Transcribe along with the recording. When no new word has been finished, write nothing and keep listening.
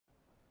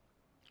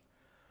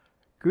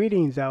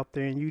Greetings out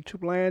there in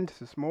YouTube land.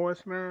 This is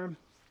Morris, man.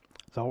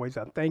 As always,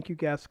 I thank you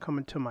guys for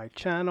coming to my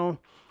channel.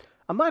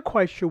 I'm not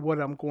quite sure what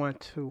I'm going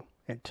to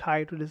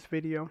entitle this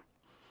video.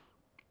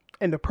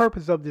 And the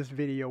purpose of this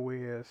video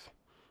is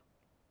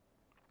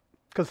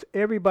because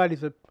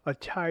everybody's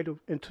entitled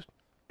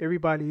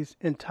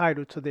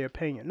to their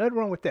opinion. Nothing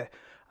wrong with that.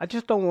 I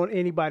just don't want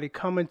anybody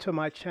coming to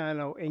my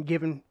channel and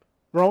giving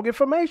wrong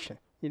information.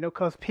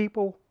 Because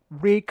people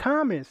read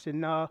comments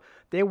and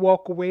they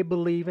walk away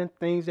believing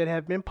things that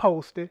have been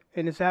posted,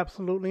 and it's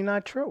absolutely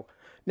not true.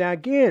 Now,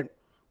 again,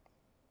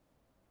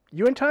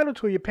 you're entitled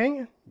to your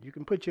opinion. You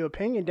can put your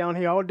opinion down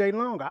here all day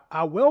long.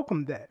 I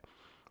welcome that.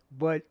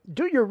 But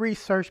do your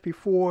research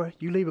before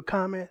you leave a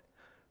comment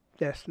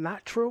that's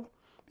not true.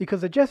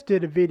 Because I just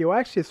did a video.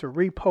 Actually, it's a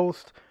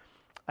repost.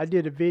 I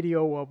did a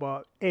video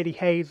about Eddie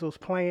Hazel's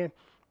playing.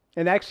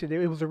 And actually,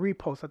 it was a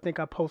repost. I think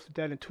I posted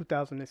that in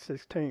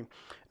 2016.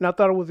 And I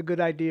thought it was a good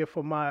idea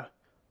for my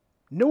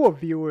newer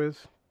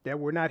viewers that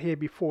were not here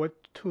before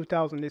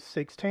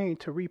 2016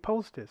 to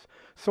repost this.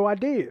 So I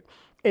did.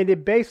 And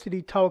it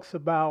basically talks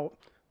about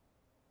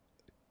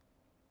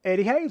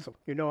Eddie Hazel.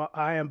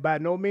 I am by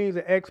no means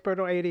an expert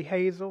on Eddie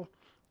Hazel.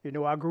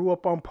 I grew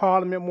up on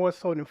Parliament more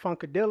so than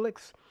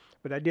Funkadelics.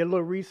 But I did a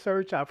little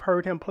research. I've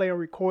heard him play on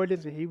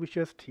recordings, and he was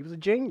a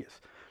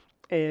genius.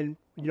 And,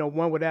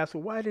 one would ask,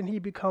 well, why didn't he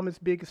become as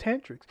big as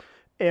Hendrix?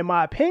 And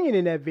my opinion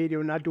in that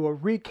video, and I do a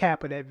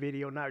recap of that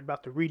video, not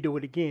about to redo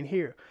it again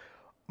here.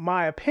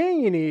 My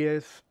opinion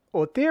is,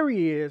 or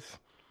theory is,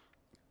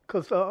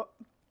 because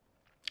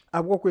I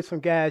worked with some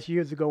guys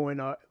years ago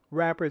in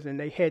rappers, and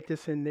they had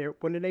this in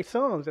one of their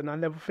songs, and I'll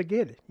never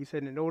forget it. He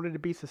said, in order to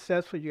be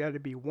successful, you got to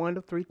be one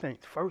of three things: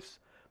 first,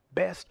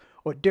 best,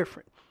 or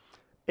different.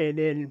 And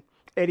in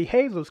Eddie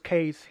Hazel's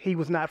case, he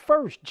was not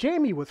first.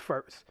 Jimmy was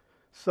first.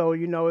 So,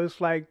 it's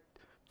like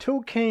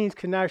two kings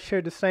cannot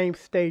share the same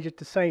stage at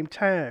the same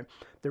time.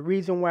 The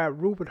reason why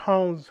Rupert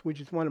Holmes, which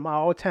is one of my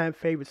all-time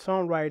favorite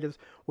songwriters,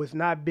 was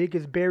not big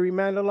as Barry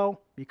Manilow,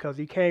 because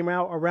he came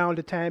out around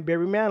the time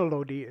Barry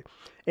Manilow did.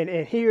 And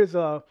here's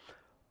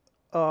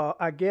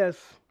I guess,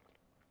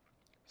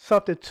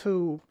 something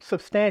to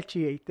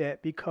substantiate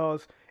that,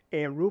 because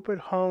in Rupert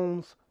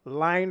Holmes'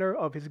 liner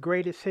of his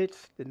greatest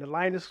hits, in the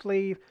liner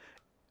sleeve,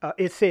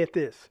 it said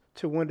this: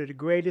 to one of the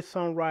greatest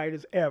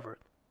songwriters ever,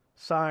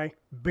 signed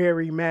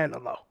Barry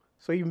Manilow.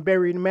 So even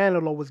Barry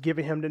Manilow was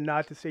giving him the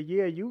nod to say,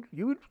 yeah, you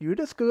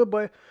this good,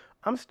 but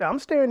I'm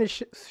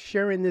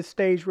sharing this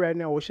stage right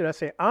now, or should I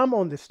say, I'm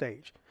on this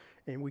stage,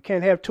 and we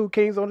can't have two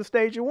kings on the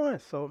stage at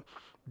once. So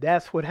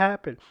that's what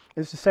happened.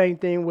 It's the same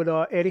thing with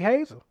Eddie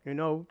Hazel.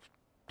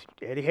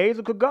 Eddie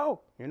Hazel could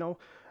go.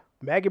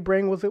 Maggie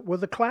Brain was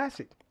a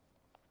classic.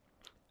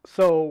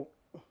 So,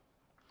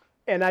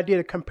 and I did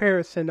a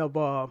comparison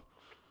of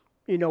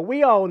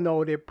we all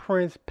know that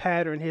Prince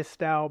patterned his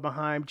style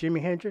behind Jimi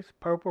Hendrix,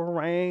 Purple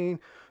Rain,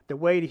 the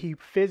way that he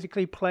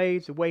physically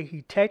plays, the way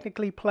he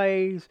technically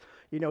plays.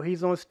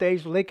 He's on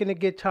stage licking the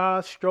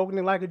guitar, stroking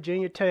it like a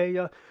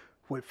genitalia.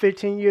 When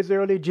 15 years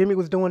earlier, Jimmy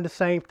was doing the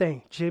same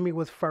thing. Jimmy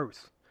was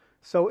first.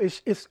 So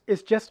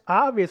it's just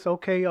obvious,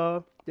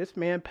 okay, this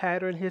man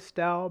patterned his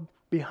style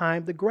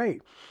behind the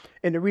great.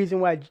 And the reason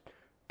why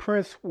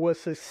Prince was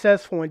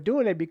successful in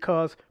doing it,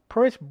 because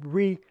Prince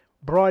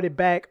brought it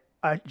back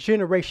a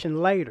generation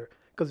later.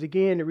 Because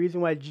again, the reason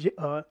why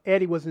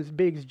Eddie wasn't as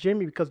big as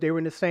Jimmy, because they were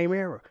in the same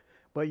era.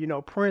 But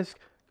Prince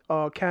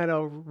kind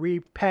of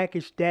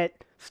repackaged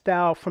that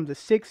style from the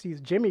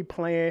 60s, Jimmy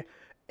playing,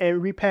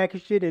 and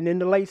repackaged it, and in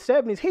the late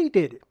 70s he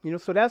did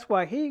it. So that's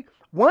why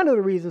one of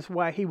the reasons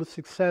why he was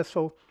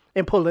successful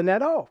in pulling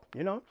that off.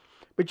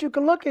 But you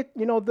can look at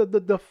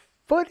the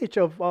footage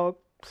of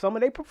some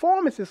of their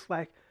performances,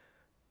 like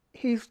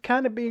he's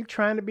kind of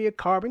trying to be a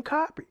carbon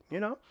copy.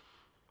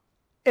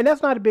 And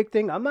that's not a big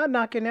thing. I'm not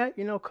knocking that,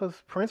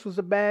 because Prince was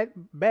a bad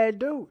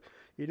dude.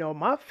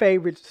 My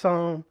favorite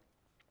song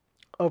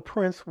of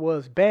Prince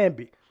was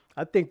Bambi.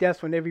 I think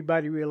that's when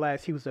everybody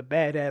realized he was a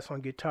badass on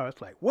guitar.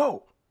 It's like,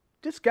 whoa,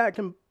 this guy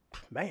can,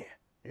 man,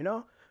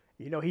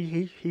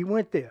 he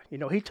went there.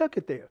 He took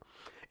it there.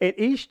 And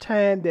each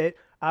time that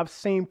I've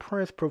seen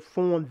Prince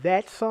perform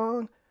that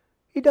song,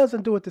 he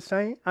doesn't do it the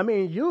same. I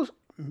mean,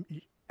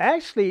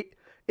 actually,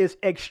 it's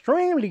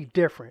extremely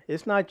different.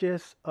 It's not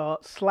just a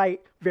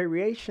slight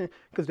variation,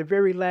 because the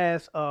very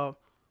last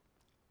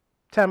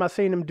time I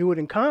seen him do it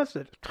in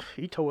concert,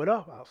 he tore it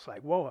up. I was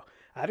like, whoa,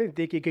 I didn't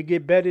think he could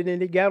get better than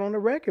he got on the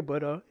record,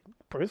 but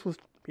Prince was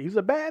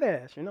a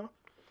badass,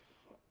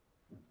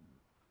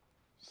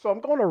 So I'm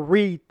going to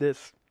read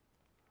this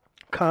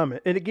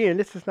comment. And again,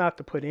 this is not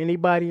to put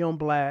anybody on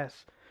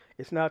blast.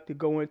 It's not to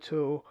go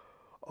into,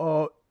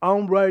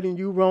 I'm right and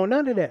you wrong.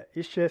 None of that.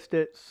 It's just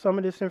that some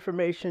of this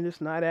information is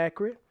not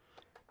accurate.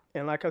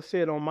 And like I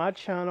said, on my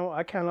channel,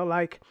 I kind of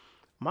like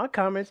my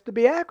comments to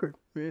be accurate.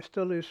 It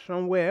still is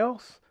somewhere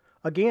else.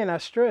 Again, I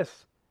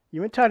stress,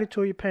 you're entitled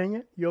to your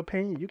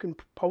opinion. You can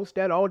post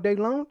that all day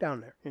long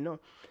down there,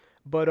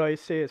 But it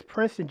says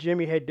Prince and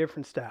Jimmy had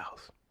different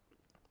styles.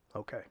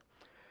 Okay.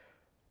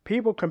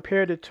 People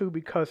compare the two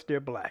because they're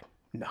black.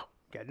 No,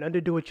 got nothing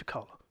to do with your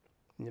color.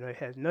 You know, it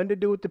has nothing to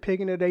do with the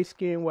picking of their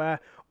skin. Why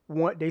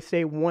they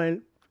say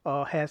one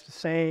has the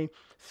same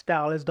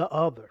style as the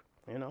other.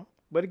 You know,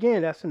 but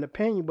again, that's an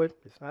opinion, but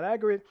it's not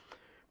accurate.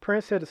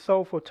 Prince had a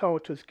soulful tone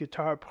to his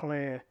guitar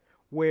playing,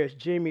 whereas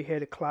Jimmy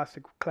had a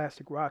classic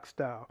rock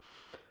style.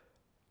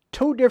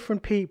 Two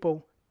different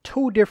people,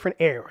 two different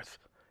eras.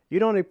 You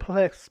don't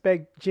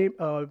expect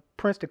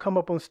Prince to come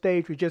up on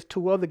stage with just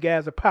two other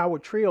guys, a power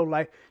trio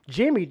like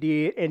Jimmy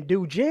did, and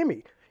do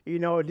Jimmy. You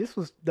know, this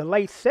was the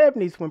late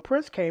 70s when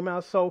Prince came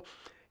out, so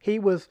he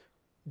was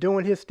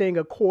doing his thing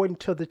according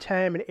to the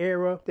time and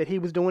era that he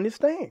was doing his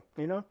thing,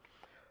 you know.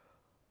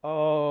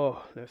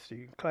 Oh, let's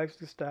see,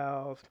 classic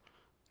styles.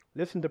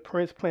 Listen to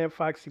Prince playing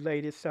Foxy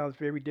Lady. It sounds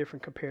very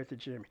different compared to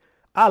Jimmy.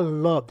 I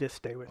love this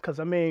statement because,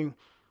 I mean,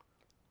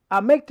 I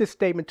make this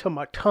statement till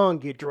my tongue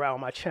get dry on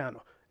my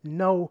channel.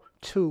 No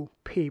two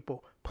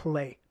people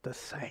play the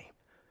same.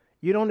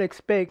 You don't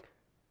expect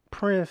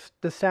Prince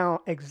to sound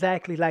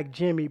exactly like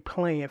Jimmy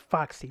playing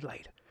Foxy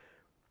Lady.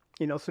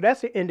 You know, so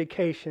that's an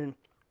indication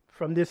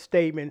from this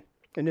statement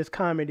and this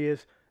comment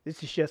is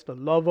this is just a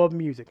love of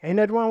music. Ain't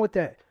nothing wrong with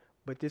that.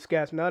 But this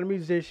guy's not a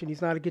musician.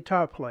 He's not a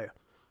guitar player.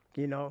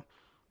 You know,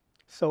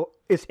 so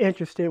it's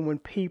interesting when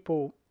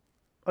people,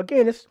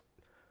 again,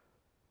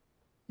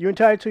 you're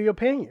entitled to your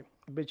opinion.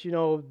 But, you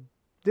know,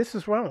 this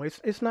is wrong.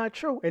 It's not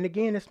true. And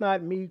again, it's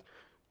not me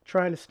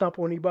trying to stump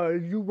on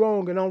anybody. You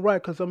wrong and I'm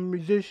right because I'm a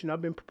musician.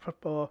 I've been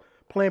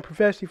playing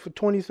professionally for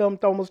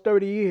 20-something, almost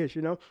 30 years,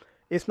 you know.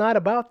 It's not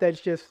about that.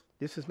 It's just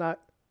this is not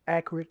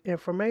accurate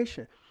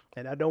information.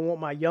 And I don't want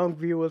my young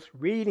viewers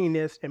reading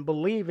this and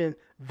believing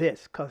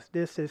this because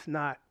this is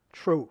not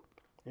true.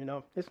 You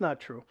know, it's not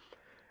true.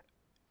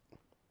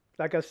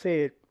 Like I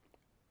said,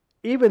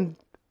 even,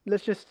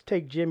 let's just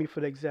take Jimmy for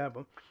the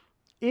example.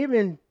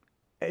 Even,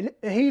 and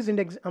I'm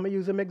going to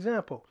use him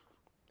example.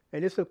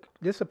 And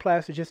this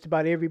applies to just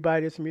about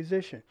everybody that's a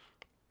musician.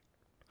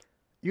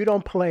 You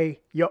don't play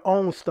your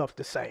own stuff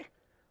the same.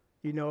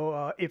 You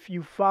know, if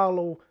you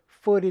follow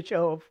footage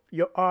of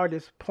your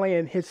artist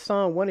playing his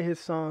song, one of his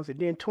songs, and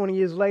then 20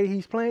 years later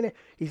he's playing it,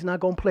 he's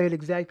not going to play it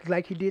exactly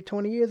like he did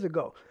 20 years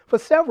ago. For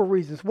several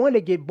reasons. One,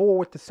 they get bored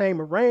with the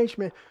same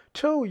arrangement.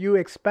 Two, you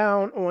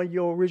expound on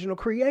your original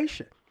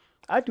creation.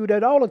 I do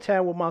that all the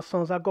time with my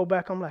songs. I go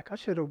back, I'm like, I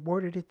should have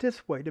worded it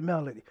this way, the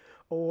melody.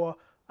 Or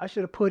I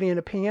should have put in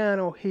a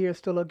piano here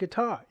instead of a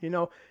guitar. You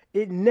know,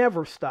 it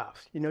never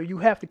stops. You know, you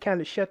have to kind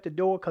of shut the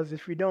door because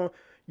if you don't,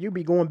 you'll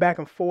be going back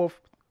and forth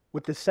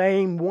with the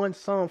same one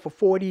song for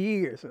 40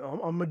 years. I'm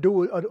going to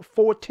do a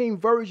 14th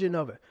version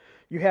of it.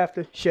 You have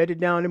to shut it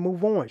down and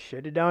move on.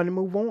 Shut it down and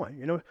move on,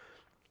 you know.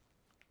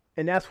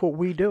 And that's what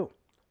we do.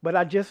 But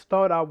I just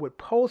thought I would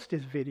post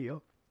this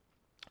video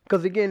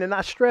because, again, and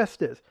I stress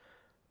this.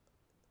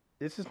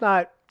 This is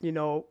not, you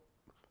know,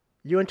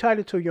 you're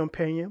entitled to your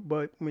opinion,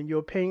 but when your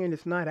opinion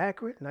is not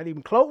accurate, not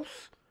even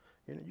close,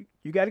 you know,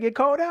 you got to get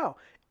called out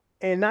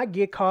and not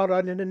get called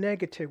out in a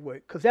negative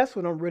way because that's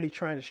what I'm really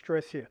trying to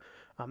stress here.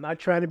 I'm not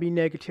trying to be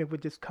negative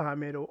with this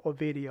comment or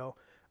video.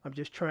 I'm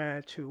just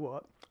trying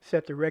to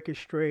set the record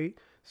straight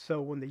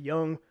so when the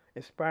young,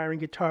 aspiring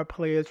guitar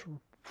players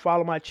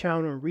follow my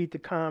channel and read the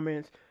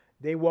comments,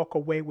 they walk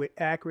away with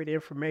accurate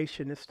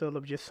information instead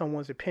of just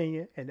someone's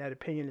opinion, and that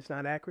opinion is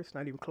not accurate, it's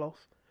not even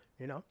close,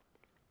 you know?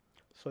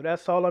 So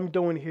that's all I'm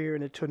doing here,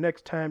 and until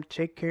next time,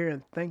 take care,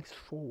 and thanks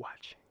for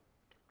watching.